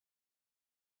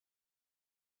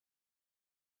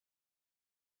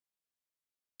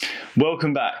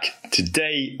Welcome back.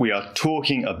 Today we are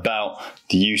talking about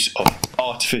the use of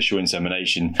artificial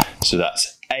insemination, so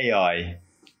that's AI,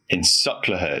 in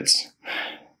suckler herds.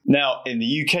 Now, in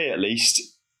the UK at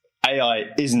least, AI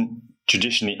isn't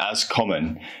traditionally as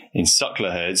common in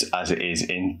suckler herds as it is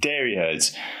in dairy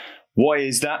herds. Why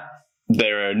is that?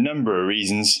 There are a number of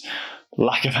reasons.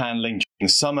 Lack of handling during the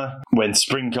summer, when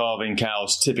spring calving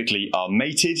cows typically are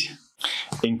mated,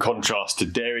 in contrast to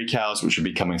dairy cows, which will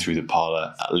be coming through the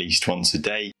parlour at least once a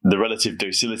day, the relative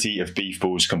docility of beef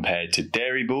bulls compared to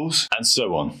dairy bulls, and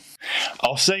so on.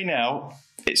 I'll say now,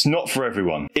 it's not for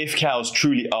everyone. If cows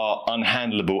truly are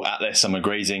unhandleable at their summer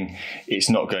grazing, it's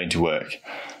not going to work.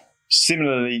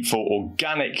 Similarly, for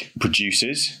organic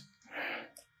producers,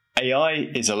 AI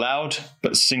is allowed,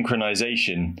 but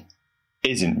synchronisation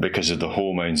isn't because of the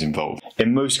hormones involved.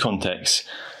 In most contexts,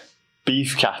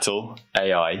 beef cattle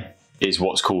AI is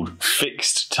what's called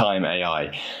fixed time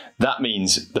AI. That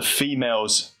means the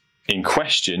females in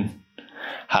question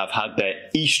have had their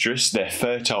oestrus, their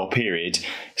fertile period,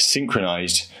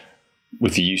 synchronized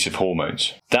with the use of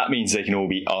hormones. That means they can all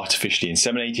be artificially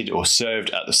inseminated or served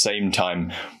at the same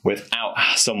time without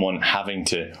someone having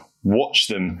to watch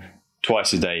them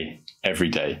twice a day, every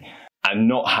day, and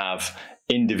not have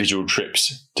individual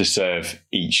trips to serve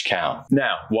each cow.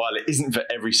 Now, while it isn't for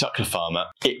every suckler farmer,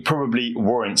 it probably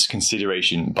warrants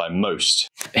consideration by most.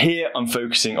 Here I'm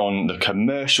focusing on the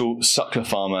commercial suckler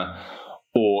farmer,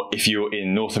 or if you're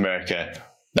in North America,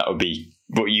 that would be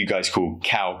what you guys call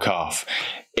cow-calf.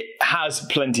 It has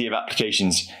plenty of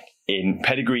applications in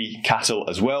pedigree cattle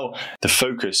as well. The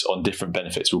focus on different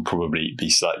benefits will probably be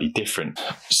slightly different.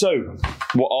 So,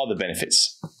 what are the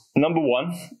benefits? Number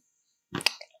one,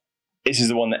 this is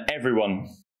the one that everyone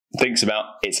thinks about,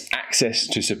 it's access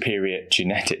to superior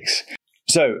genetics.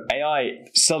 So AI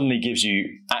suddenly gives you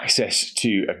access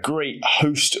to a great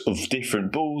host of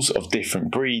different bulls, of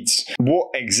different breeds. What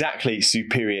exactly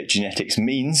superior genetics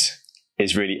means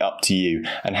is really up to you,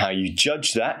 and how you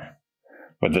judge that,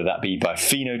 whether that be by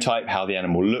phenotype, how the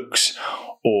animal looks,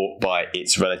 or by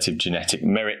its relative genetic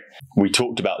merit. We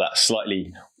talked about that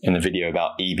slightly in the video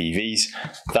about EBVs.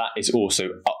 That is also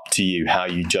up to you how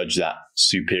you judge that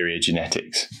superior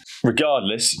genetics.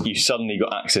 Regardless, you've suddenly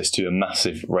got access to a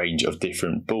massive range of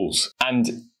different bulls. And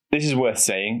this is worth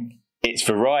saying, it's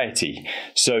variety.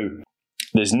 So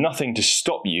there's nothing to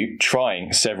stop you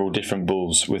trying several different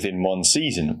bulls within one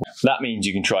season. That means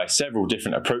you can try several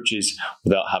different approaches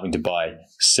without having to buy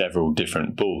several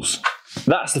different bulls.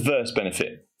 That's the first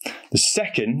benefit. The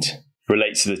second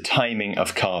relates to the timing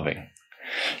of calving.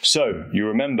 So you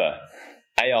remember,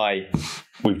 AI,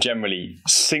 we've generally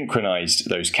synchronized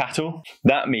those cattle.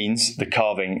 That means the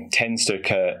calving tends to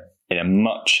occur in a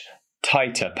much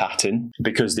tighter pattern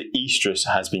because the oestrus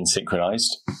has been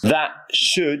synchronized. That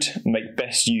should make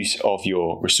best use of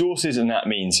your resources, and that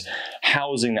means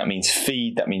housing, that means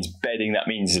feed, that means bedding, that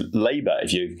means labor.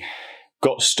 If you've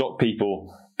got stock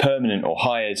people, permanent or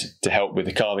hired, to help with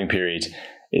the calving period,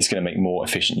 it's going to make more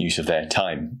efficient use of their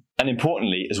time. And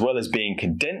importantly, as well as being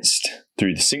condensed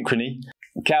through the synchrony,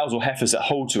 cows or heifers that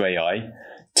hold to AI,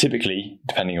 typically,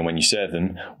 depending on when you serve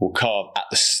them, will calve at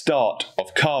the start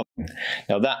of calving.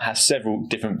 Now that has several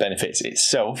different benefits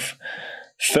itself.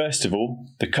 First of all,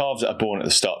 the calves that are born at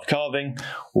the start of calving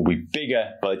will be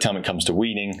bigger by the time it comes to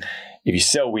weaning. If you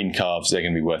sell weaned calves, they're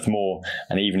going to be worth more.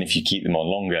 And even if you keep them on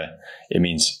longer, it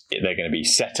means they're going to be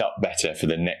set up better for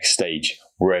the next stage,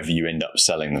 wherever you end up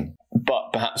selling them.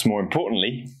 But perhaps more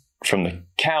importantly, from the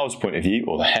cow's point of view,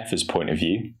 or the heifer's point of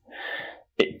view,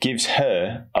 it gives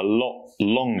her a lot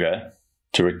longer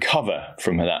to recover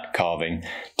from that calving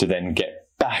to then get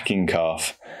back in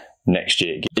calf next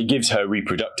year. It gives her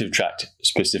reproductive tract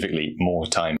specifically more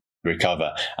time to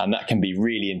recover, and that can be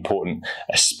really important,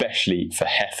 especially for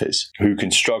heifers who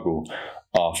can struggle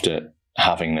after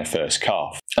having their first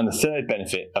calf. And the third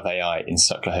benefit of AI in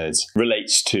suckler herds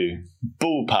relates to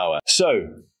bull power. So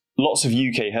lots of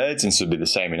UK herds, and this will be the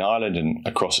same in Ireland and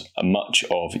across much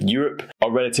of Europe,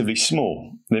 are relatively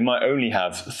small. They might only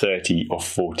have 30 or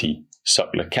 40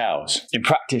 suckler cows. In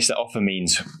practice, that often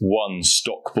means one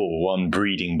stock bull, one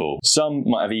breeding bull. Some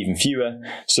might have even fewer,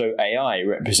 so AI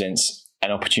represents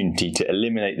an opportunity to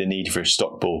eliminate the need for a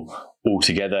stock bull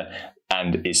altogether,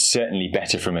 and is certainly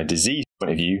better from a disease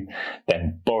point of view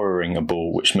than borrowing a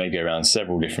bull which may go around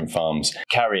several different farms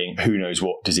carrying who knows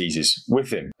what diseases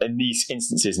with him. In these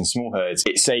instances in small herds,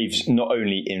 it saves not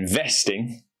only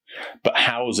investing but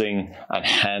housing and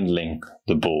handling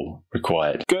the bull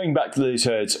required. Going back to those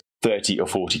herds 30 or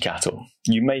 40 cattle.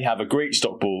 You may have a great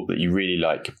stock bull that you really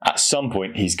like. At some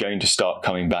point, he's going to start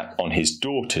coming back on his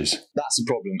daughters. That's a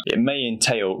problem. It may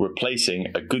entail replacing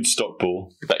a good stock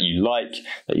bull that you like,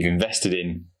 that you've invested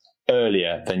in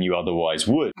earlier than you otherwise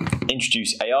would.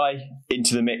 Introduce AI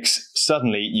into the mix.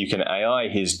 Suddenly, you can AI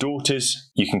his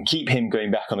daughters. You can keep him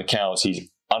going back on the cows he's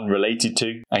unrelated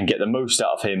to and get the most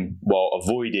out of him while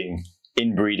avoiding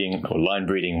inbreeding or line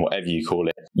breeding, whatever you call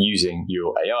it, using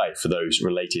your AI for those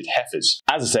related heifers.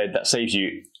 As I said, that saves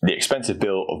you the expensive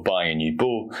bill of buying a new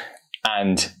bull,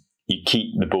 and you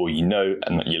keep the bull you know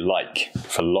and that you like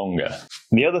for longer.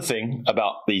 The other thing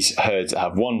about these herds that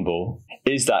have one bull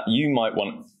is that you might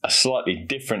want a slightly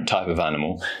different type of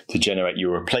animal to generate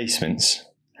your replacements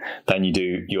than you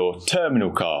do your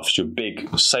terminal calves, your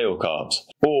big sale calves.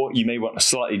 Or you may want a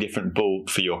slightly different bull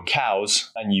for your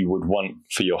cows than you would want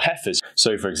for your heifers.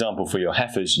 So for example, for your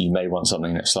heifers, you may want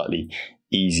something that's slightly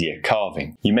easier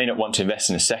calving. You may not want to invest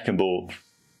in a second bull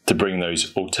to bring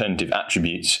those alternative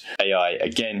attributes. AI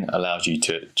again allows you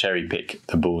to cherry pick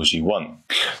the bulls you want.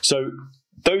 So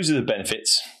those are the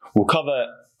benefits. We'll cover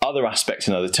other aspects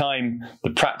another time, the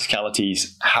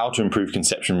practicalities, how to improve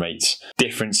conception rates,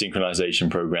 different synchronization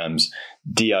programs,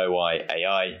 DIY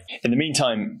AI. In the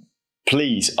meantime,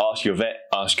 please ask your vet,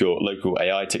 ask your local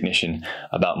AI technician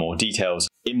about more details.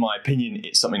 In my opinion,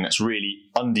 it's something that's really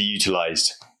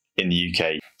underutilized in the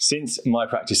UK. Since my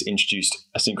practice introduced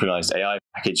a synchronized AI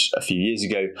package a few years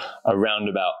ago, around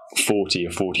about 40 or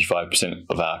 45%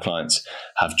 of our clients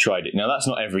have tried it. Now, that's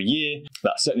not every year,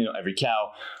 that's certainly not every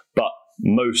cow, but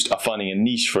most are finding a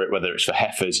niche for it, whether it's for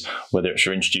heifers, whether it's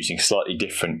for introducing slightly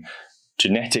different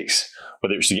genetics,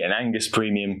 whether it's to get an Angus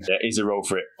premium. There is a role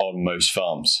for it on most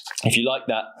farms. If you like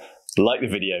that, like the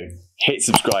video, hit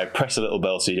subscribe, press the little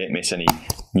bell so you don't miss any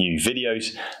new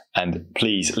videos, and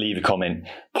please leave a comment,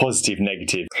 positive,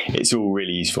 negative. It's all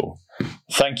really useful.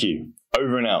 Thank you.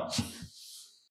 Over and out.